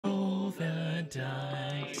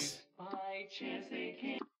dice.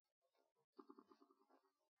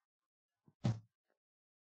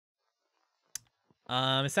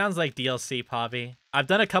 It sounds like DLC, Pavi. I've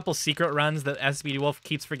done a couple secret runs that SPD Wolf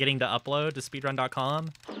keeps forgetting to upload to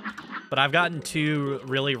speedrun.com, but I've gotten 2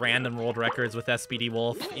 really random world records with SPD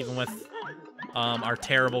Wolf, even with our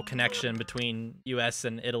terrible connection between US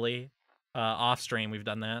and Italy. Off stream, we've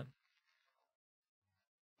done that.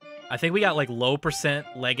 I think we got like low percent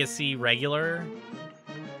legacy regular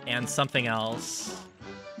and something else.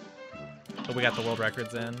 But we got the world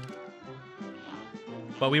records in.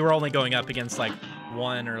 But we were only going up against like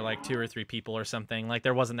 1 or like 2 or 3 people or something. Like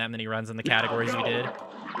there wasn't that many runs in the categories we did.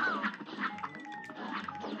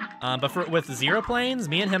 But with Zero Planes,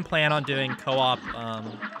 me and him plan on doing co-op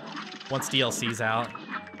once DLC's out.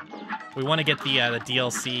 We want to get the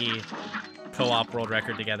DLC co-op world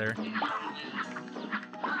record together.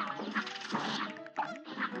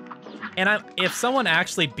 And if someone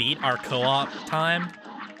actually beat our co-op time,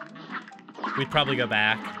 we'd probably go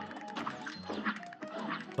back.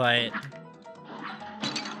 But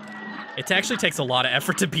it actually takes a lot of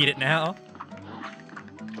effort to beat it now.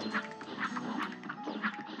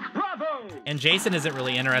 Bravo! And Jason isn't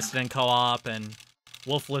really interested in co-op, and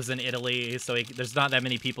Wolf lives in Italy, so there's not that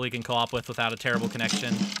many people he can co-op with without a terrible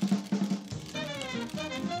connection.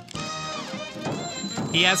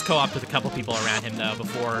 He has co-opted with a couple people around him, though,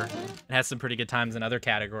 before, and has some pretty good times in other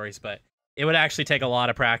categories, but it would actually take a lot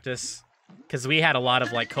of practice, because we had a lot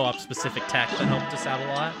of like co-op specific tech that helped us out a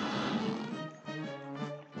lot.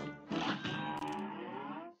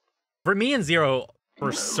 For me and Zero,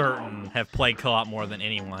 for certain, have played co-op more than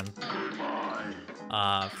anyone.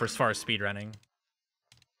 For as far as speedrunning.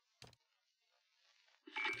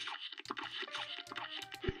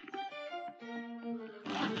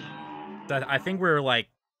 I think we're like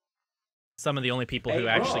some of the only people who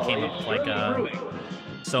actually came up with like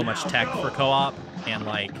so much tech for co-op and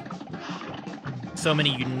like so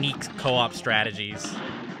many unique co-op strategies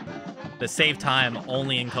that save time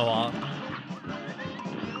only in co-op.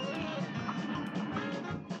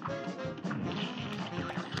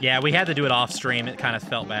 Yeah, we had to do it off stream. It kind of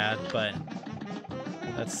felt bad, but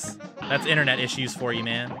that's internet issues for you,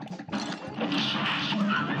 man.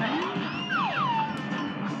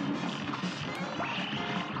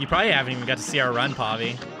 You probably haven't even got to see our run,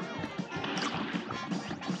 Pavi.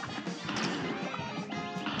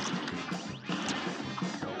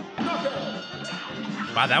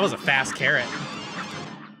 Wow, that was a fast carrot.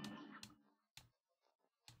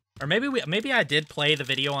 Or maybe I did play the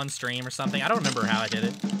video on stream or something. I don't remember how I did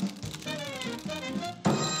it.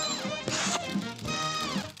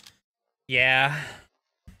 Yeah.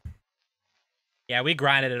 Yeah, we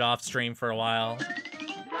grinded it off stream for a while.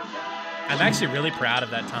 I'm actually really proud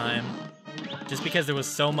of that time. Just because there was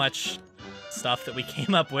so much stuff that we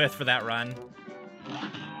came up with for that run.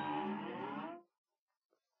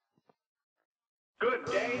 Good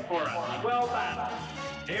day for us. Well done.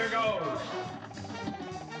 Here goes.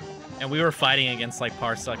 And we were fighting against like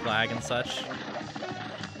parsec lag and such.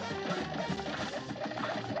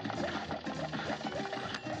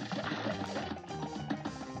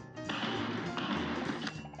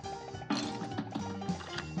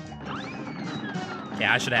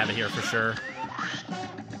 Yeah, I should have it here for sure.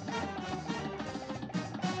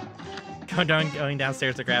 Going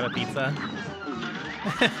downstairs to grab a pizza.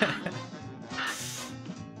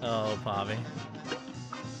 Oh, Pavi.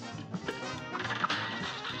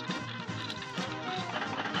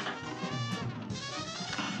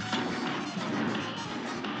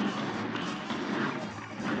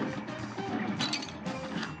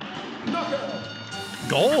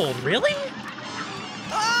 Gold, really?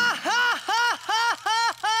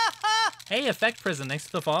 Hey, Effect Prison, thanks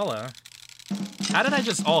for the follow. How did I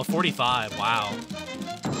just... Oh, 45, wow.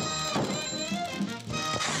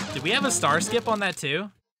 Did we have a star skip on that too?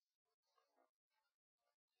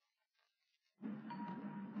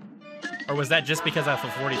 Or was that just because I have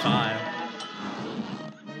a 45?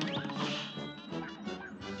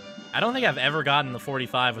 I don't think I've ever gotten the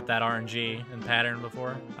 45 with that RNG and pattern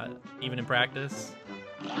before, even in practice.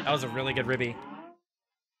 That was a really good Ribby.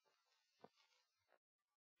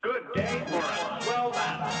 Good day for us. Well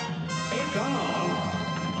done. It's on.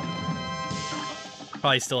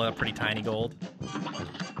 Probably still a pretty tiny gold.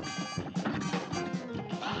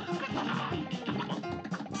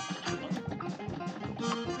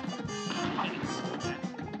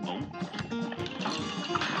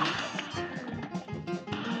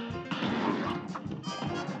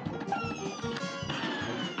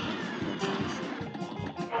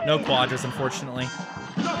 No quadras, unfortunately.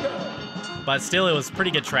 But still, it was pretty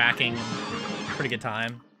good tracking, pretty good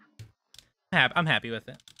time. I'm happy with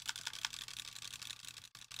it.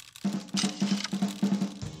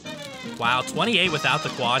 Wow, 28 without the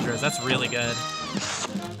quadras. That's really good.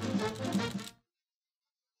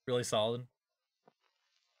 Really solid.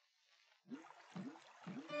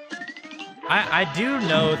 I do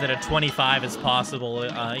know that a 25 is possible,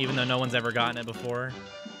 even though no one's ever gotten it before.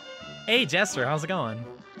 Hey, Jester, how's it going?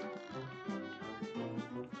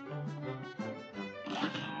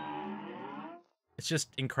 It's just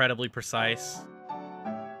incredibly precise.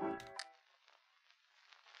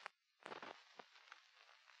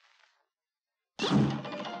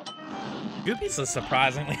 Goopy's a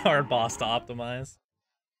surprisingly hard boss to optimize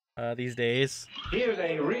these days. Here's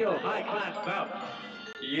a real high-class bout.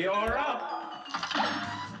 You're up.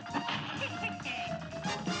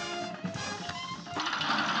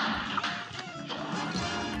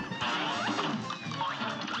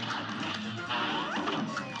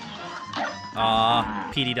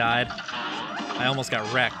 Aw, PD died. I almost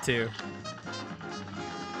got wrecked, too.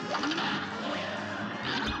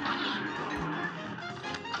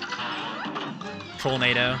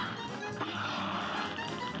 Trollnado.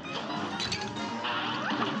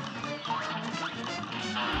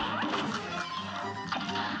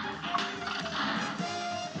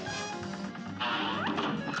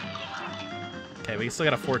 Okay, we still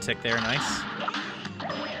got a 4-tick there, nice.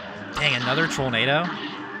 Dang, another Trollnado?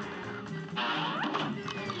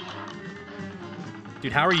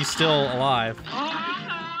 Dude, how are you still alive?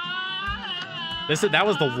 That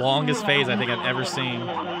was the longest phase I think I've ever seen.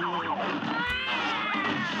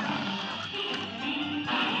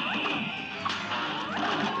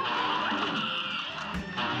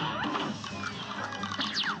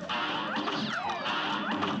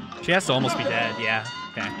 She has to almost be dead, yeah.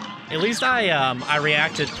 Okay. At least I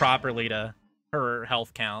reacted properly to her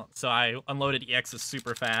health count, so I unloaded EXs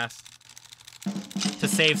super fast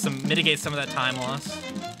to mitigate some of that time loss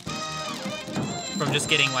from just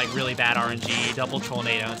getting like really bad RNG, double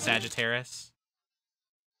Trollnado and Sagittarius,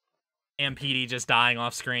 and PD just dying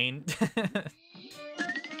off screen.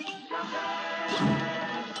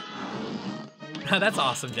 That's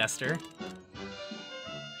awesome, Jester.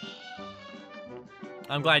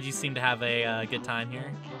 I'm glad you seem to have a good time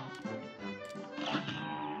here.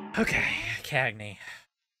 Okay, Cagney.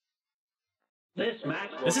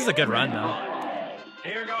 This is a good run, though.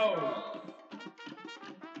 Here goes.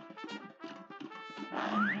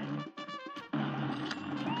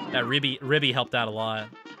 That Ribby helped out a lot.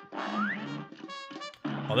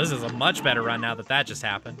 Well, this is a much better run now that just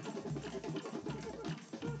happened.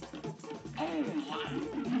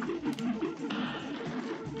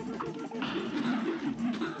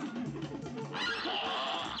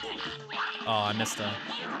 Oh, I missed a...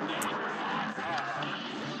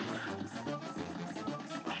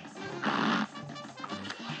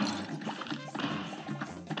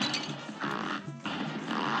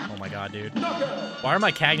 Oh my god, dude. Why are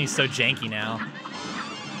my Cagneys so janky now?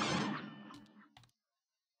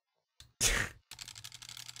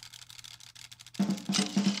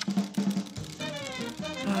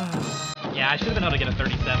 Yeah, I should have been able to get a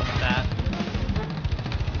 37 with that.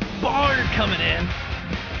 Bard coming in!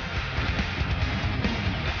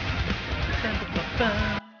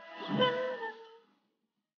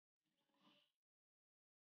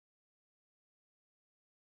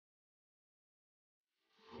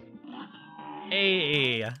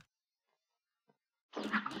 Hey.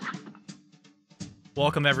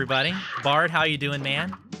 Welcome everybody. Bard, how you doing,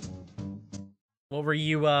 man? What were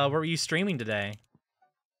you streaming today?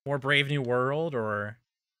 More Brave New World or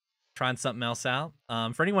trying something else out?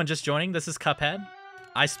 For anyone just joining, this is Cuphead.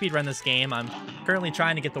 I speedrun this game. I'm currently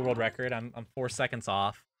trying to get the world record. I'm 4 seconds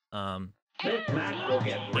off. And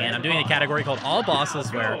I'm doing a category called All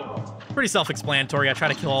Bosses, where pretty self-explanatory. I try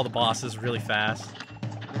to kill all the bosses really fast.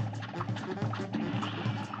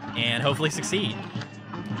 And hopefully succeed.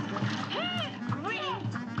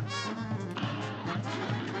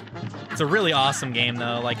 It's a really awesome game,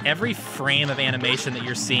 though. Like, every frame of animation that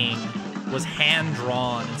you're seeing was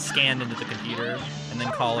hand-drawn and scanned into the computer and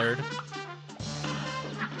then colored.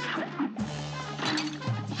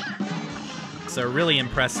 It's a really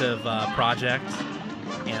impressive project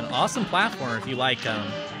and awesome platformer if you like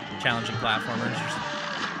challenging platformers.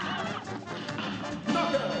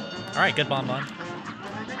 All right, good bonbon.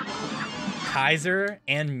 Kaiser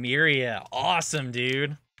and Miria, awesome,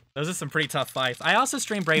 dude. Those are some pretty tough fights. I also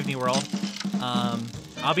stream Brave New World.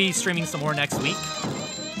 I'll be streaming some more next week.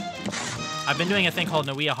 I've been doing a thing called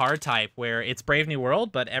Noia Hard Type, where it's Brave New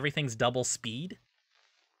World, but everything's double speed.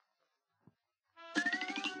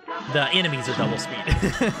 The enemies are double speed.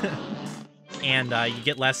 And you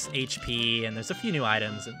get less HP, and there's a few new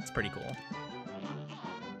items, and it's pretty cool.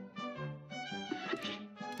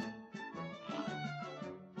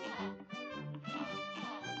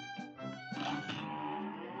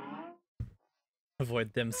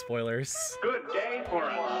 Avoid them spoilers. Good day for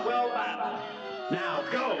a swell battle. Now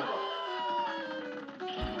go!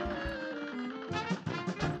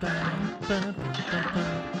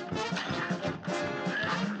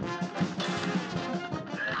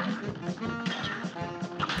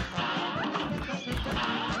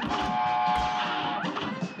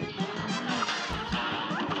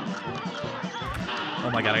 Oh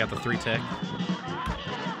my god, I got the 3-tick.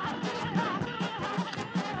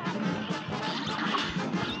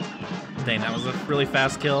 Dang, that was a really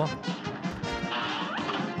fast kill.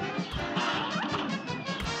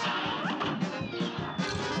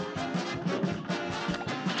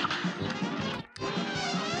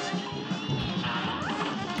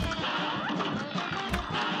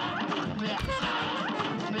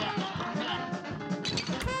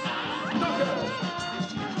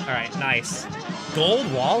 Alright, nice.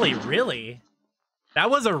 Gold Wally, really?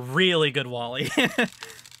 That was a really good Wally.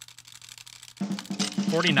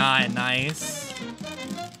 49, nice.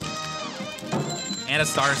 And a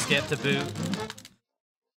star skip to boot.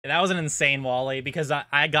 Yeah, that was an insane Wally because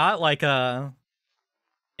I got like a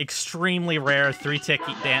extremely rare 3-tick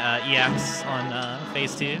EX on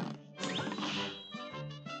phase 2.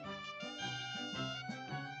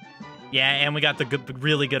 Yeah, and we got the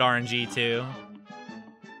really good RNG too.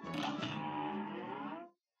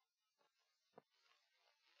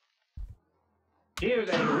 Here's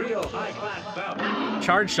a real high-class bout.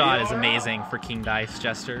 Charge shot is amazing for King Dice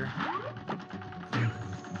Jester.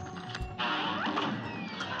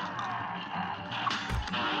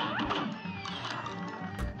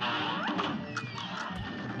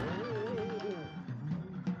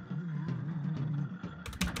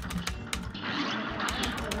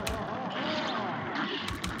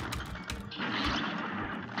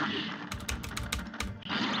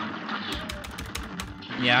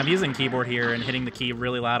 Yeah, I'm using keyboard here and hitting the key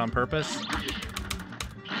really loud on purpose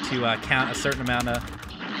to count a certain amount of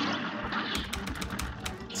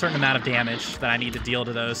damage that I need to deal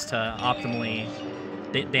to those to optimally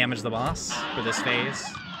damage the boss for this phase,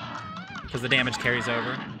 because the damage carries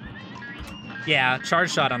over. Yeah,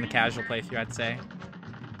 charge shot on the casual playthrough, I'd say.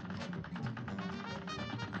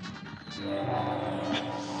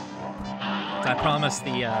 So I promise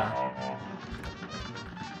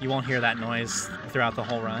you won't hear that noise throughout the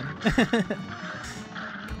whole run.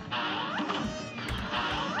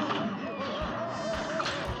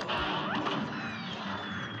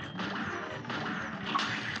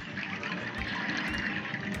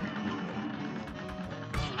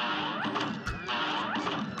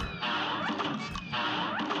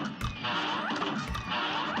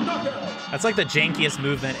 That's like the jankiest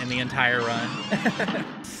movement in the entire run.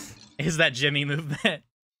 Is that Jimmy movement.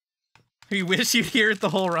 You wish you'd hear it the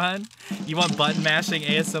whole run? You want button mashing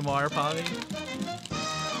ASMR, Pavi?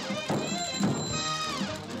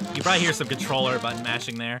 You probably hear some controller button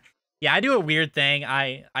mashing there. Yeah, I do a weird thing.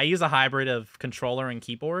 I use a hybrid of controller and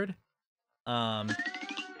keyboard. Where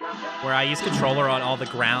I use controller on all the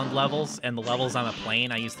ground levels, and the levels on a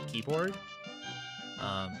plane, I use the keyboard.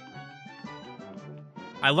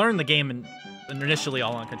 I learned the game initially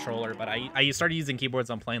all on controller, but I started using keyboards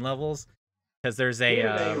on plane levels. Because there's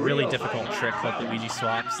a really difficult trick called Luigi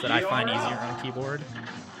swaps that I find easier on keyboard.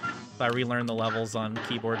 So I relearned the levels on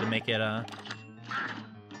keyboard to make it a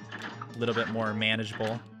little bit more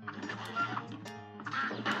manageable.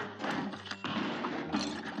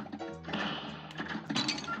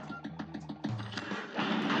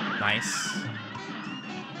 Nice.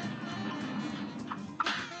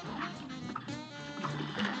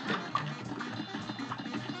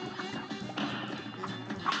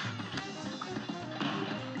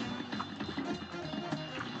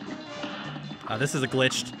 This is a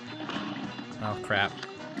glitched... Oh, crap.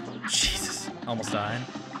 Jesus. Almost died.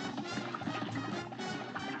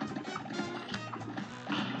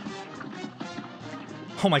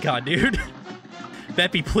 Oh my god, dude.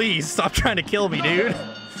 Beppy, please, stop trying to kill me, dude.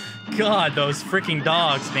 God, those freaking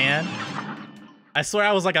dogs, man. I swear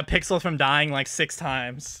I was like a pixel from dying like 6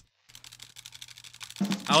 times.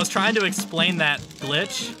 I was trying to explain that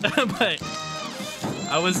glitch, but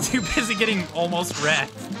I was too busy getting almost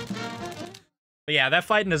wrecked. But yeah, that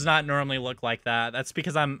fight does not normally look like that. That's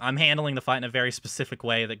because I'm handling the fight in a very specific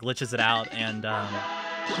way that glitches it out, and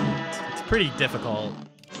it's pretty difficult.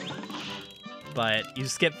 But you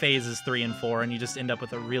skip phases 3 and 4, and you just end up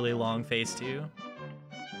with a really long phase 2.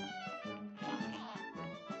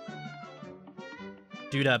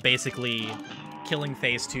 Due to basically killing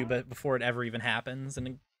phase 2 but before it ever even happens,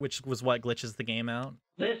 and which was what glitches the game out.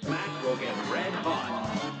 This match will get red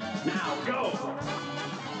hot. Now go!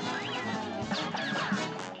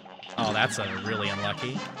 Oh, Oh, that's a really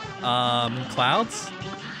unlucky. Clouds?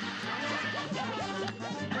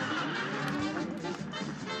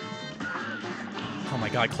 Oh my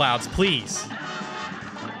god, clouds, please!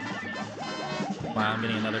 Wow, I'm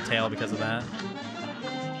getting another tail because of that.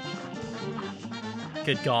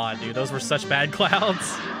 Good god, dude, those were such bad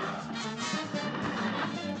clouds.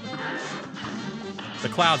 The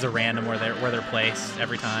clouds are random where they're placed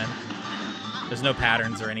every time. There's no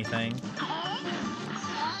patterns or anything.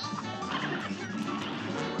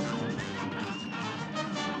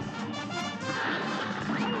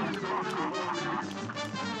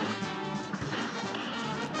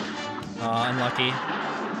 Unlucky.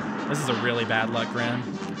 This is a really bad luck run.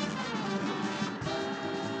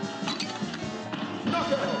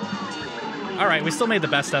 Alright, we still made the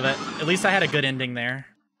best of it. At least I had a good ending there.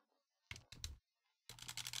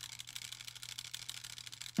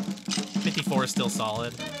 54 is still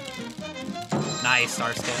solid. Nice,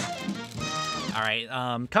 star scale.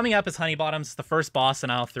 Alright, coming up is Honey Bottoms, the first boss in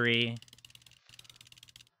aisle 3.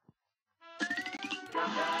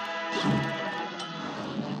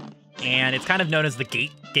 And it's kind of known as the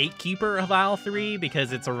gatekeeper of aisle 3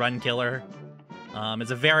 because it's a run killer.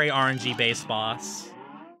 It's a very RNG-based boss.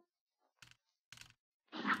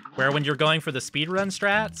 Where when you're going for the speedrun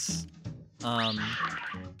strats,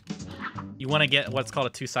 you want to get what's called a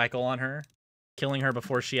 2-cycle on her, killing her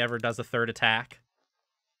before she ever does a third attack.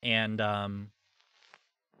 And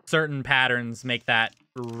certain patterns make that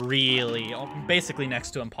really, basically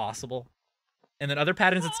next to impossible. And then other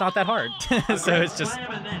patterns, it's not that hard. So it's just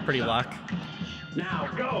pretty luck. Now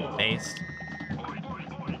go. Based.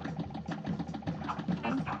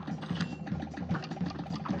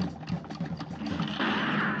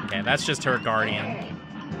 Okay, that's just her guardian.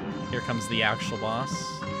 Here comes the actual boss.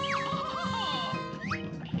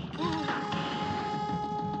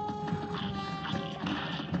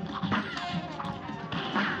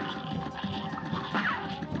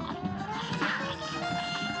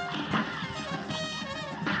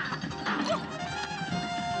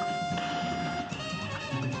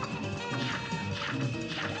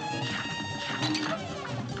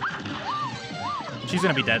 She's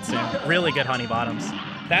gonna be dead soon. Really good Honey Bottoms.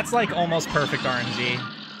 That's like almost perfect RNG.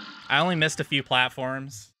 I only missed a few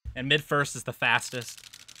platforms, and mid-first is the fastest.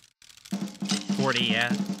 40,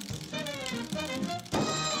 yeah.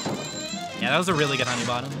 Yeah, that was a really good Honey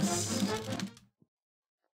Bottoms.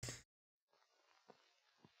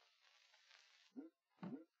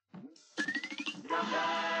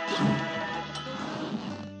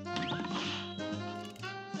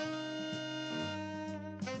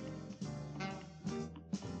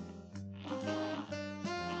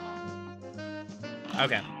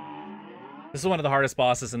 Okay. This is one of the hardest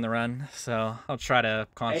bosses in the run, so I'll try to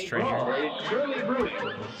concentrate here. It's truly brewing.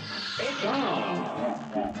 It's on.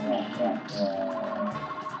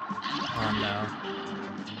 Oh no.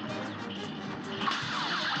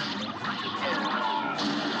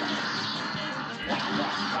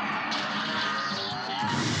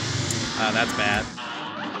 That's bad.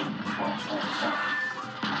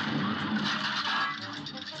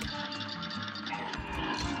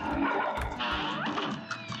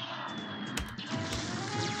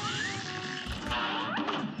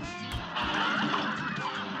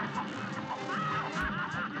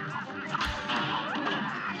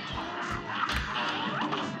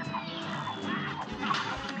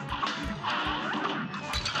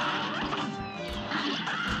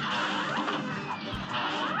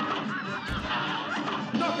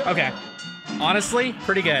 Okay. Honestly,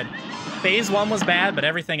 pretty good. Phase 1 was bad, but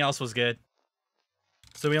everything else was good.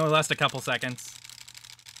 So we only lost a couple seconds.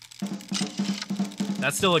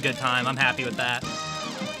 That's still a good time. I'm happy with that.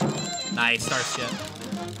 Nice, star skip.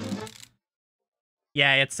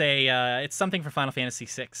 Yeah, it's something for Final Fantasy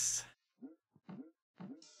VI.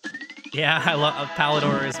 Yeah, I love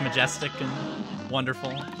Palador is majestic and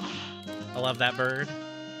wonderful. I love that bird.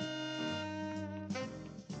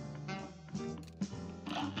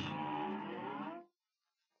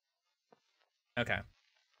 Okay.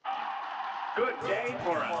 Good day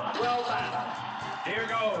for us. Well done. Here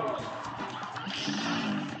goes.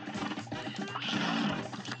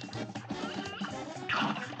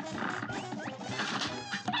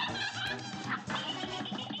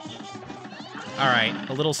 Alright,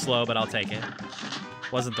 a little slow, but I'll take it.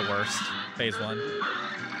 Wasn't the worst. Phase 1.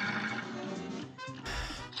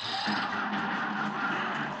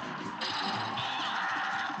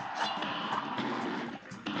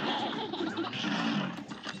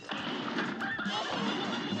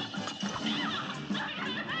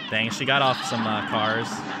 Dang, she got off some cars.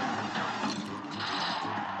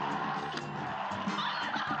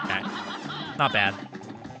 Okay. Not bad.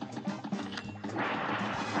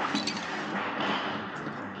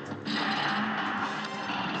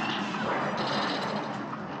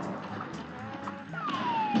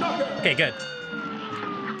 Okay, good.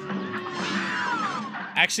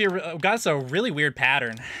 Actually, that's a really weird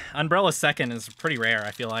pattern. Umbrella second is pretty rare,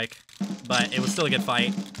 I feel like. But it was still a good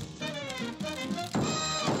fight.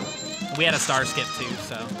 We had a star skip too,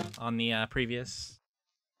 so on the previous.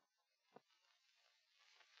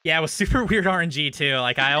 Yeah, it was super weird RNG too.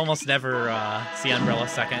 Like, I almost never see Umbrella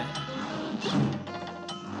second.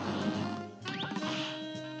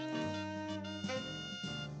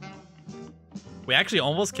 We actually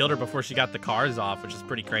almost killed her before she got the cars off, which is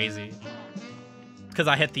pretty crazy. Because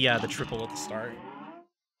I hit the triple at the start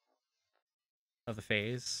of the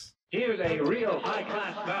phase. Here's a real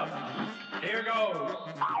high-class bout. Here goes.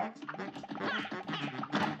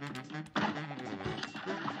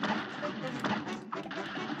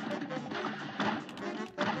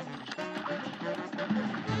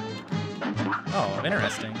 Oh,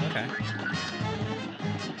 interesting. Okay.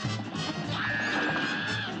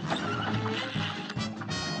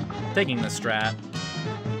 Taking the strat.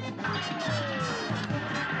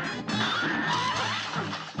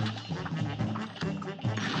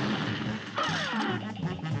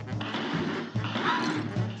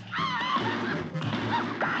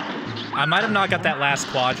 I might have not got that last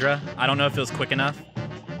quadra. I don't know if it was quick enough.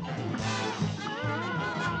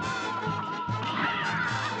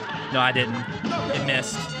 No, I didn't. It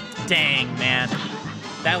missed. Dang, man.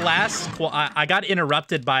 That last... I got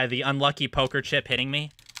interrupted by the unlucky poker chip hitting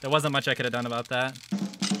me. There wasn't much I could have done about that.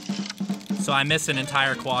 So I missed an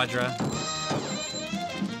entire quadra.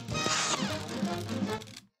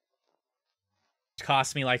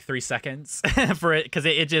 Cost me like 3 seconds for it, because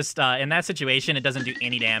it just, in that situation, it doesn't do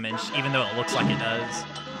any damage, even though it looks like it does.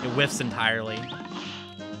 It whiffs entirely.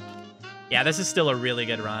 Yeah, this is still a really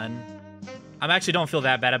good run. I actually don't feel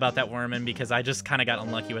that bad about that Wormin, because I just kind of got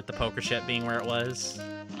unlucky with the poker chip being where it was.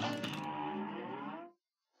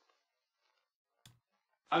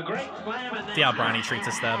 A great slam and See how Bronny treats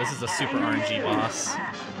us, though. This is a super RNG boss.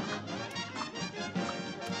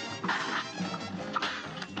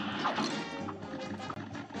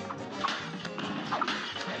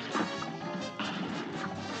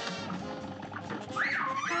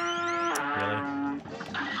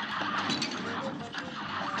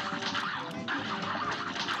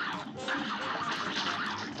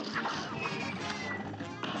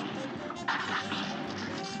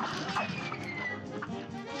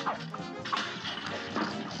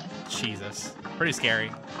 Jesus. Pretty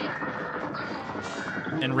scary.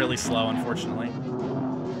 And really slow, unfortunately.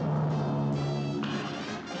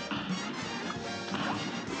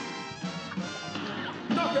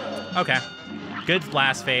 Okay. Good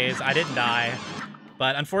last phase. I didn't die.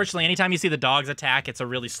 But unfortunately, anytime you see the dogs attack, it's a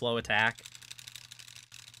really slow attack.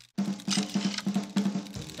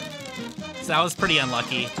 So that was pretty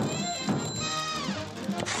unlucky.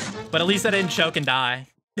 But at least I didn't choke and die.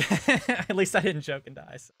 At least I didn't choke and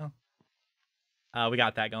die, so... we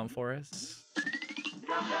got that going for us.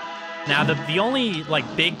 Now, the only, like,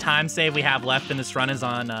 big time save we have left in this run is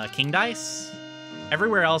on King Dice.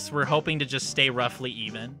 Everywhere else, we're hoping to just stay roughly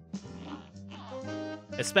even.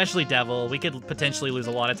 Especially Devil. We could potentially lose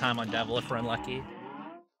a lot of time on Devil if we're unlucky.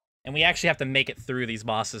 And we actually have to make it through these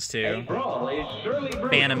bosses, too.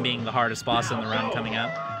 Phantom being the hardest boss in the run coming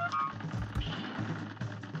up.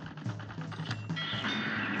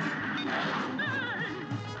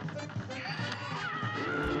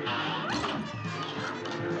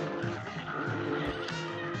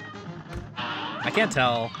 I can't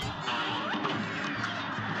tell.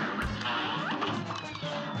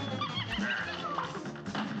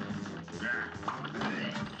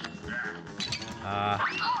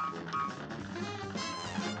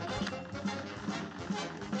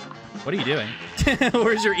 What are you doing?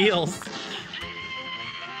 Where's your eels?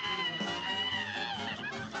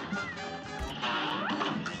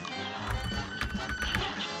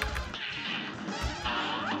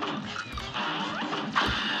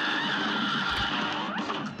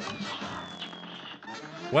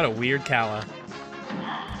 What a weird Kala.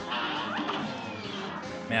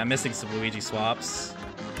 Man, I'm missing some Luigi swaps.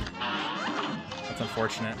 That's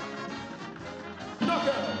unfortunate.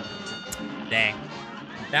 Dang.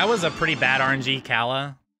 That was a pretty bad RNG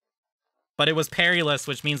Kala. But it was parryless,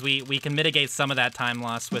 which means we can mitigate some of that time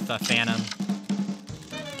loss with Phantom.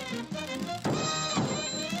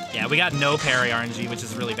 Yeah, we got no parry RNG, which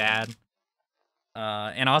is really bad.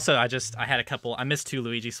 And also, I missed 2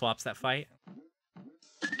 Luigi swaps that fight.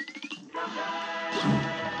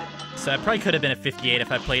 So it probably could have been a 58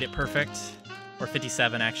 if I played it perfect. Or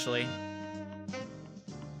 57, actually.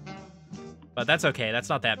 But that's okay. That's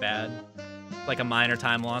not that bad. Like a minor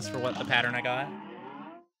time loss for what the pattern I got.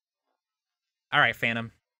 Alright,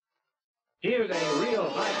 Phantom. Here's a real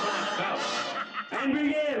high-class bout. And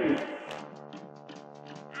begin!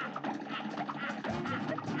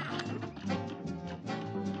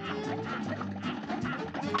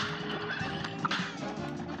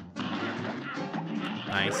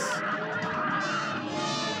 Nice.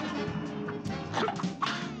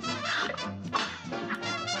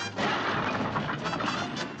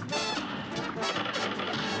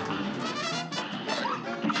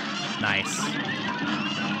 Nice.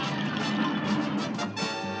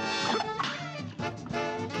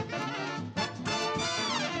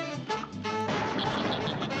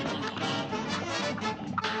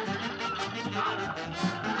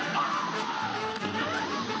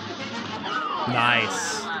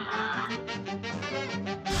 Nice.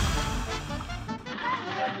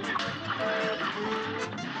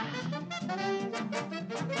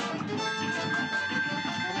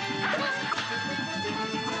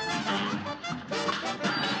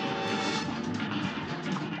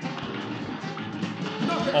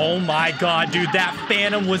 Oh my god, dude, that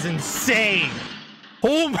Phantom was insane.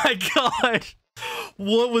 Oh my god.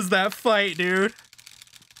 What was that fight, dude?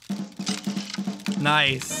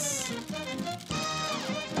 Nice.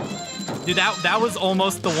 Dude, that was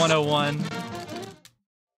almost the 101.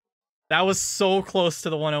 That was so close to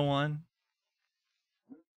the 101.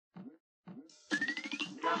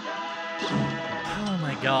 Oh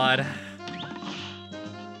my god.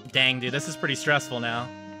 Dang, dude, this is pretty stressful now.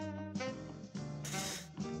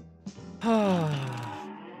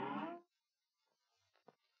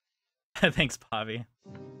 Thanks, Bobby.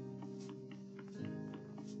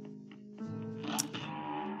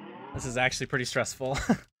 This is actually pretty stressful.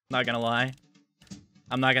 Not gonna lie.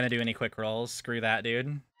 I'm not gonna do any quick rolls. Screw that,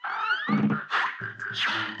 dude.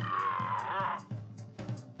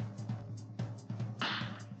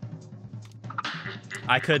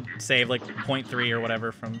 I could save like 0.3 or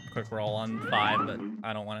whatever from quick roll on 5, but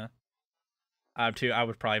I don't want to. I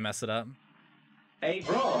would probably mess it up. A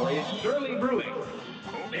brawl is surely brewing.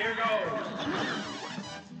 Here goes.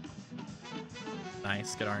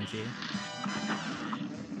 Nice, good RNG.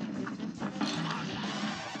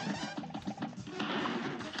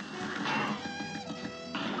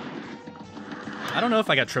 I don't know if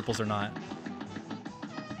I got triples or not.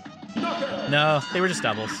 No, they were just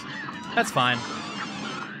doubles. That's fine.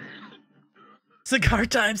 Cigar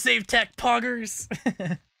time, save tech, poggers!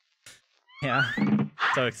 Yeah,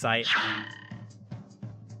 so excited.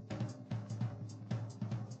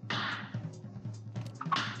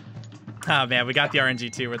 Oh man, we got the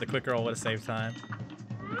RNG too, where the quick roll would have saved time.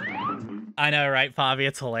 I know, right, Pavi?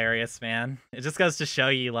 It's hilarious, man. It just goes to show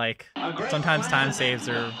you, like, sometimes time saves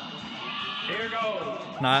are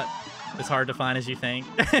not as hard to find as you think.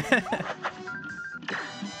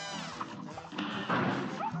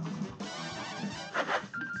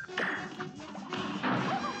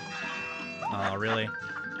 Oh, really?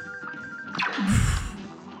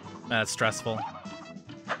 That's stressful.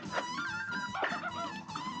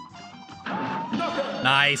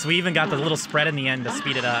 Nice. We even got the little spread in the end to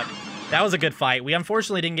speed it up. That was a good fight. We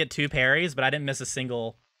unfortunately didn't get 2 parries, but I didn't miss a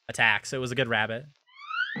single attack, so it was a good rabbit.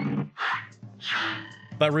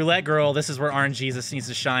 But Roulette Girl, this is where RNG needs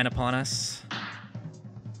to shine upon us.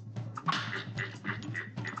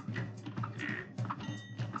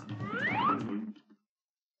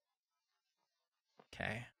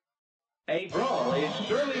 Okay. A brawl is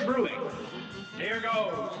surely brewing. Here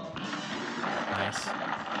goes. Nice.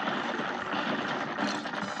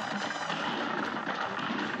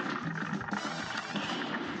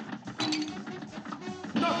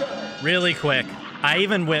 Really quick. I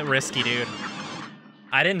even went risky, dude.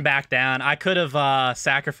 I didn't back down. I could have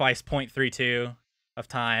sacrificed 0.32 of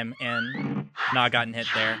time and not gotten hit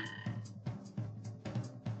there.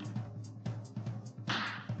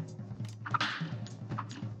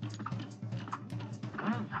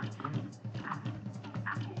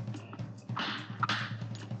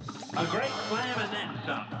 A great slam and then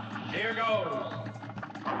some. Here goes.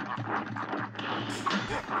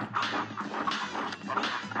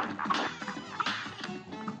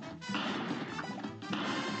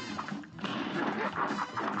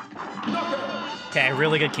 Okay,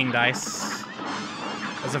 really good king dice.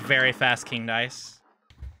 That was a very fast king dice.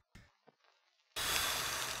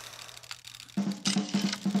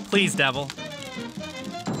 Please, devil.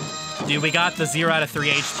 Dude, we got the 0 out of 3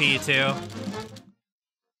 HP, too.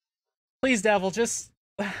 Please, devil, just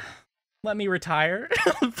let me retire.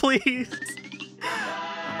 Please.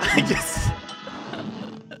 I just...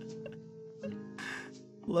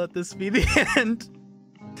 let this be the end.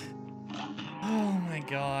 Oh my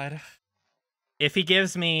god. If he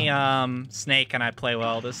gives me Snake and I play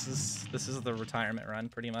well, this is the retirement run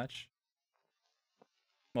pretty much.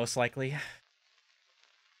 Most likely.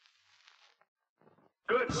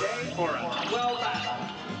 Good day or a swell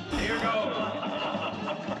battle. Here goes.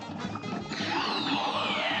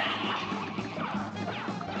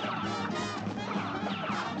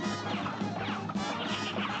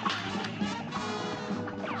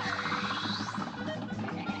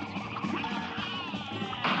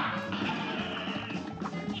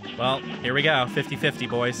 Well, here we go. 50-50,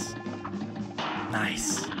 boys.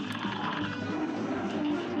 Nice.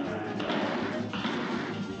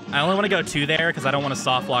 I only want to go 2 there because I don't want to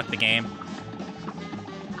soft lock the game.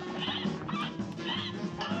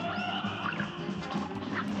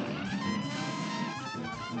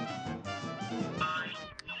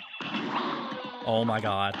 Oh my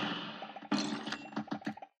god.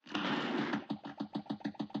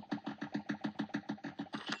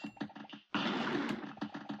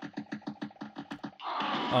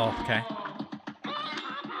 Oh, okay.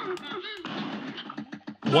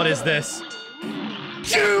 What is this?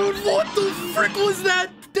 Dude, what the frick was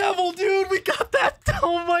that devil, dude? We got that.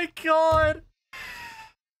 Oh my god.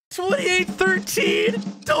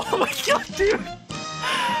 28-13. Oh my god, dude.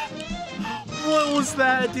 What was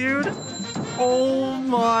that, dude? Oh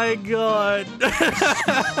my god.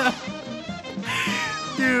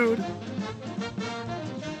 Dude.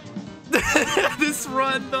 This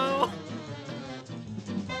run, though.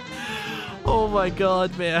 Oh my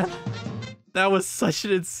god, man. That was such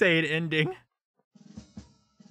an insane ending.